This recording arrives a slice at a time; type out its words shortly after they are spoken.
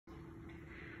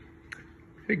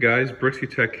Hey guys, Brixie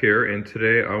Tech here, and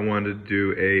today I wanted to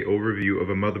do a overview of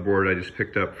a motherboard I just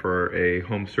picked up for a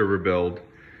home server build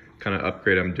kind of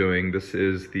upgrade I'm doing. This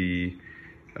is the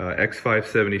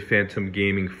X570 Phantom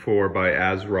Gaming 4 by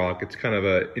AsRock. It's kind of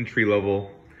an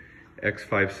entry-level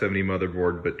X570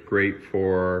 motherboard, but great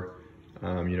for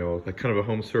you know, like kind of a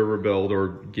home server build or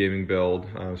gaming build,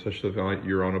 especially if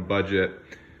you're on a budget.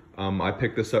 I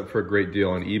picked this up for a great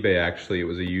deal on eBay. Actually, it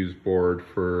was a used board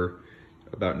for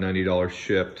about $90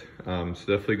 shipped. So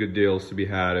definitely good deals to be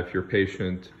had if you're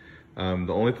patient. The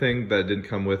only thing that didn't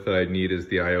come with that I need is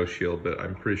the IO shield, but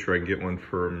I'm pretty sure I can get one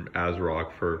from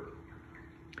AsRock for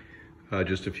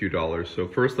just a few dollars. So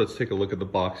first, let's take a look at the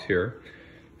box here.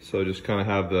 So just kind of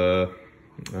have the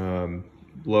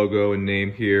logo and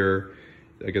name here.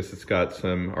 I guess it's got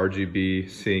some RGB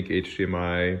sync,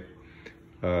 HDMI,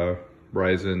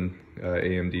 Ryzen,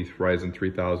 AMD Ryzen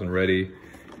 3000 ready.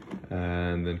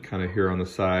 And then kind of here on the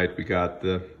side, we got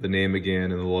the name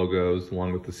again and the logos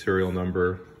along with the serial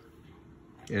number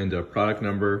and a product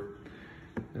number.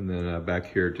 And then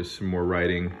back here, just some more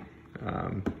writing,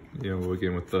 you know,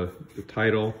 again with the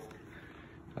title.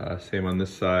 Same on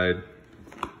this side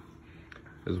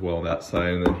as well on that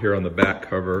side. And then here on the back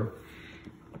cover,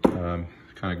 kind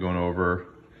of going over,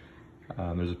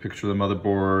 there's a picture of the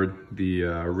motherboard, the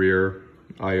rear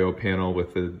IO panel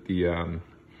with the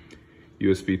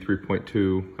USB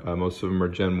 3.2, most of them are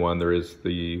Gen 1. There is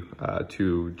the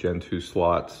two Gen 2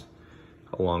 slots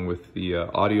along with the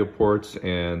audio ports,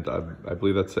 and I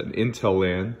believe that's an Intel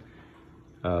LAN.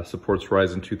 Supports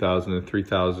Ryzen 2000 and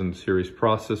 3000 series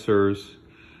processors.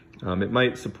 It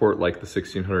might support like the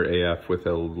 1600 AF with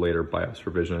a later BIOS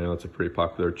revision. I know it's a pretty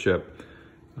popular chip.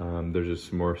 There's just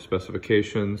some more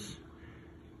specifications.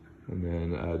 And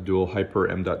then dual Hyper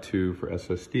M.2 for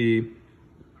SSD.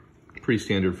 Pretty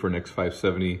standard for an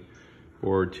X570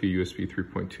 board, two USB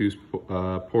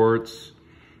 3.2 ports,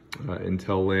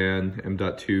 Intel LAN,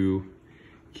 M.2,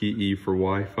 key E for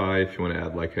Wi-Fi if you want to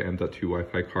add like a M.2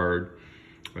 Wi-Fi card.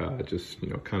 Just, you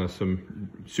know, kind of some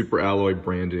super alloy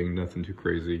branding, nothing too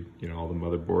crazy. You know, all the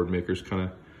motherboard makers kind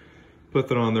of put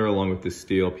that on there along with the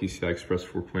steel Pci Express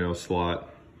 4.0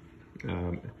 slot,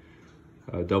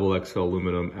 double XL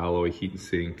aluminum alloy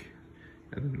heatsink,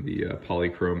 and then the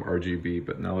polychrome RGB.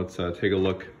 But now let's take a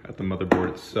look at the motherboard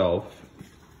itself.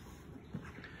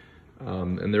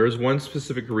 And there is one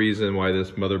specific reason why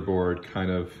this motherboard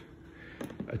kind of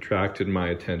attracted my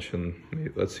attention.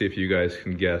 Let's see if you guys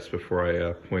can guess before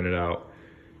I point it out.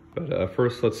 But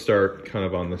first, let's start kind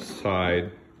of on the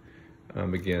side.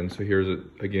 Again, so here's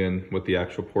again what the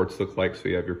actual ports look like. So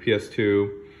you have your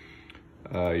PS2,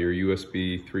 your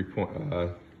USB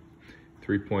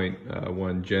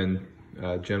 3.1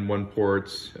 Gen 1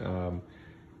 ports, and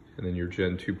then your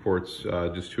Gen 2 ports,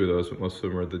 just two of those, but most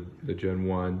of them are the Gen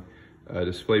 1.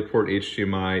 DisplayPort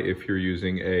HDMI if you're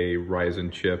using a Ryzen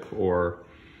chip or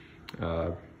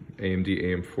AMD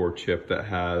AM4 chip that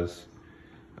has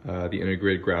the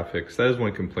integrated graphics. That is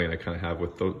one complaint I kind of have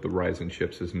with the Ryzen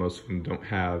chips, is most of them don't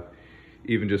have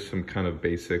even just some kind of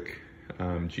basic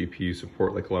GPU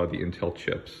support like a lot of the Intel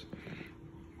chips.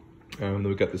 Then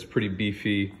we've got this pretty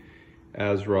beefy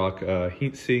AsRock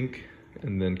heatsink,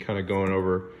 and then kind of going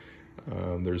over,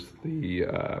 there's the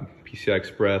Pci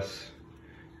Express.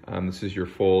 This is your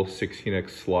full 16x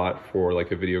slot for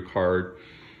like a video card,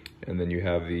 and then you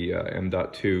have the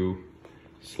M.2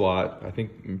 slot.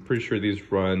 I'm pretty sure these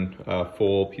run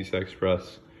full Pci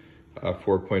Express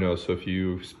 4.0, so if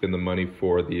you spend the money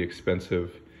for the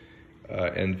expensive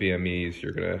NVMEs,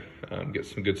 you're gonna get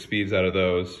some good speeds out of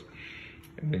those.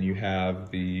 And then you have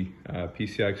the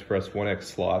PCI Express 1X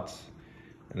slots,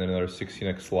 and then another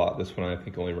 16X slot. This one I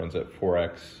think only runs at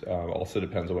 4X. Also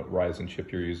depends on what Ryzen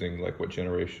chip you're using, like what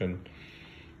generation,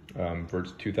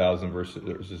 versus 2000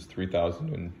 versus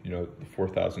 3000, and you know the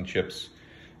 4000 chips.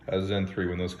 Zen 3,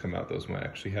 when those come out, those might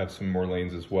actually have some more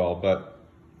lanes as well. But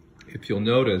if you'll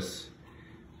notice,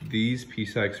 these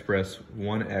PCI Express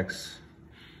 1X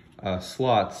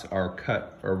slots are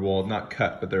cut, or well, not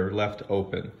cut, but they're left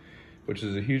open, which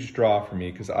is a huge draw for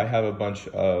me because I have a bunch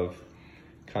of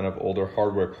kind of older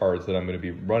hardware cards that I'm going to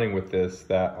be running with this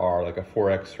that are like a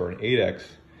 4X or an 8X.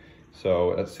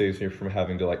 So that saves me from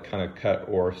having to like kind of cut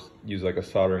or use like a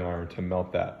soldering iron to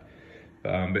melt that.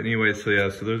 But anyway, so yeah,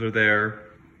 so those are there.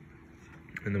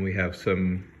 And then we have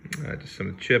some just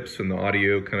some chips and the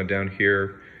audio kind of down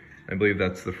here. I believe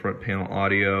that's the front panel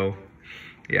audio.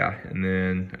 Yeah, and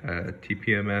then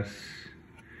TPMS.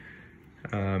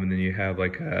 And then you have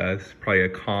like probably a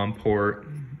COM port,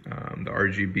 the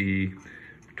RGB,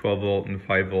 12 volt and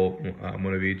 5 volt,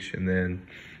 one of each, and then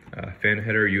fan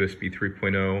header USB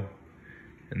 3.0,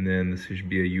 And then this should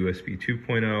be a USB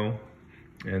 2.0,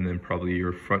 and then probably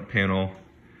your front panel.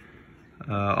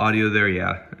 Audio there,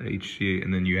 yeah, HD.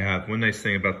 And then you have, one nice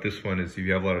thing about this one is if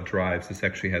you have a lot of drives, this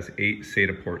actually has 8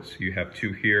 SATA ports. So you have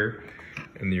 2 here,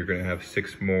 and then you're gonna have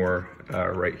 6 more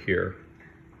right here.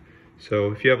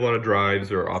 So if you have a lot of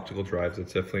drives or optical drives,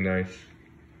 that's definitely nice.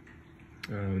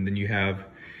 And then you have,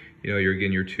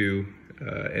 your 2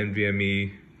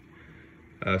 NVMe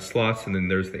slots, and then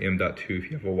there's the M.2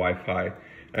 if you have a Wi-Fi.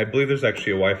 I believe there's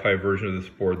actually a Wi-Fi version of this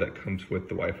board that comes with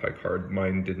the Wi-Fi card.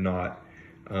 Mine did not.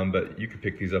 But you could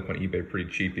pick these up on eBay pretty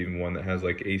cheap, even one that has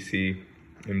like AC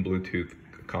and Bluetooth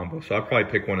combo. So I'll probably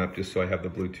pick one up just so I have the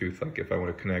Bluetooth, like if I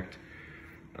want to connect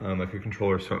like a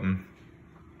controller or something.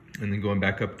 And then going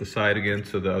back up the side again,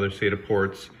 so the other SATA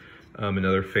ports,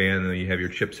 another fan, and then you have your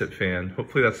chipset fan.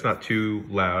 Hopefully that's not too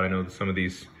loud. I know that some of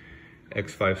these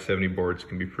X570 boards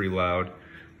can be pretty loud.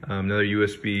 Another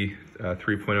USB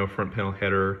 3.0 front panel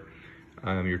header,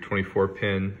 your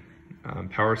 24-pin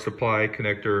power supply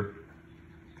connector.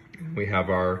 We have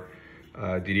our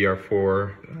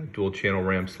DDR4 dual channel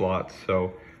RAM slots. So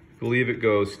I believe it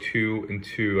goes 2 and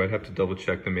 2. I'd have to double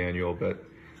check the manual, but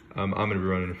I'm gonna be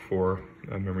running 4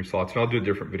 memory slots. And I'll do a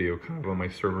different video kind of on my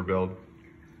server build.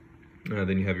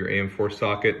 Then you have your AM4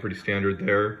 socket, pretty standard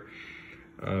there.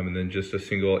 And then just a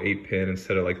single 8-pin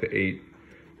instead of like the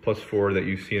 8+4 that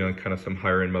you've seen on kind of some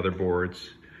higher end motherboards.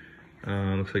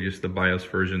 Looks like just the BIOS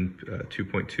version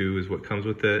 2.2 is what comes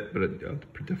with it, but I'll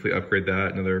definitely upgrade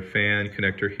that. Another fan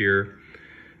connector here.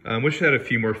 Wish I had a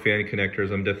few more fan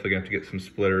connectors. I'm definitely gonna have to get some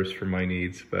splitters for my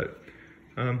needs, but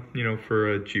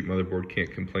for a cheap motherboard,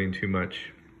 can't complain too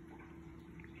much.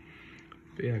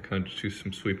 But yeah, kind of just do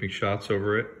some sweeping shots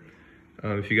over it.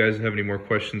 If you guys have any more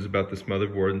questions about this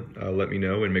motherboard, let me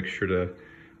know, and make sure to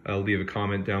leave a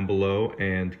comment down below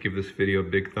and give this video a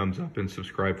big thumbs up and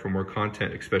subscribe for more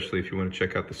content, especially if you want to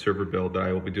check out the server build that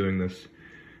I will be doing this.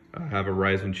 I have a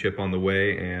Ryzen chip on the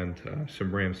way and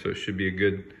some RAM, so it should be a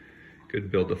good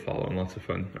build to follow and lots of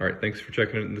fun. All right, thanks for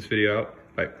checking this video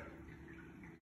out. Bye.